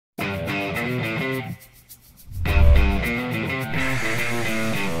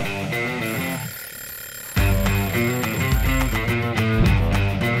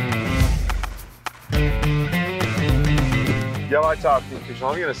yellowtail kingfish.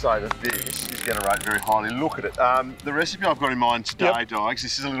 I'm going to say that this is going to rate very highly. Look at it. The recipe I've got in mind today, Dykes,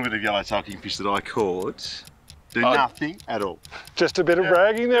 this is a little bit of yellowtail kingfish that I caught. Do nothing at all. Just a bit of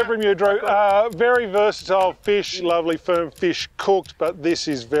bragging there from you, Drew. Very versatile fish, lovely firm fish cooked, but this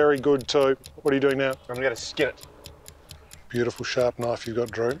is very good too. What are you doing now? I'm going to skin it. Beautiful sharp knife you've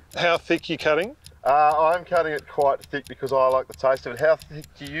got, Drew. How thick are you cutting? I'm cutting it quite thick because I like the taste of it. How thick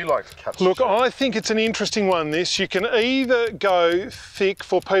do you like to cut? Look, I think it's an interesting one, this. You can either go thick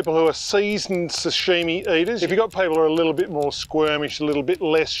for people who are seasoned sashimi eaters. If you've got people who are a little bit more squirmish, a little bit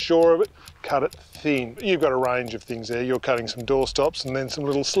less sure of it, cut it thin. You've got a range of things there. You're cutting some doorstops and then some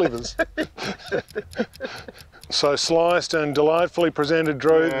little slivers. So sliced and delightfully presented,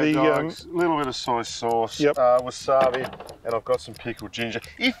 Drew. Yeah, little bit of soy sauce, wasabi, and I've got some pickled ginger.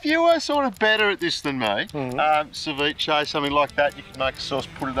 If you were sort of better at this than me, ceviche, something like that, you could make a sauce,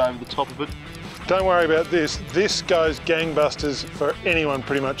 put it over the top of it. Don't worry about this. This goes gangbusters for anyone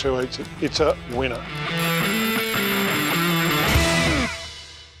pretty much who eats it. It's a winner.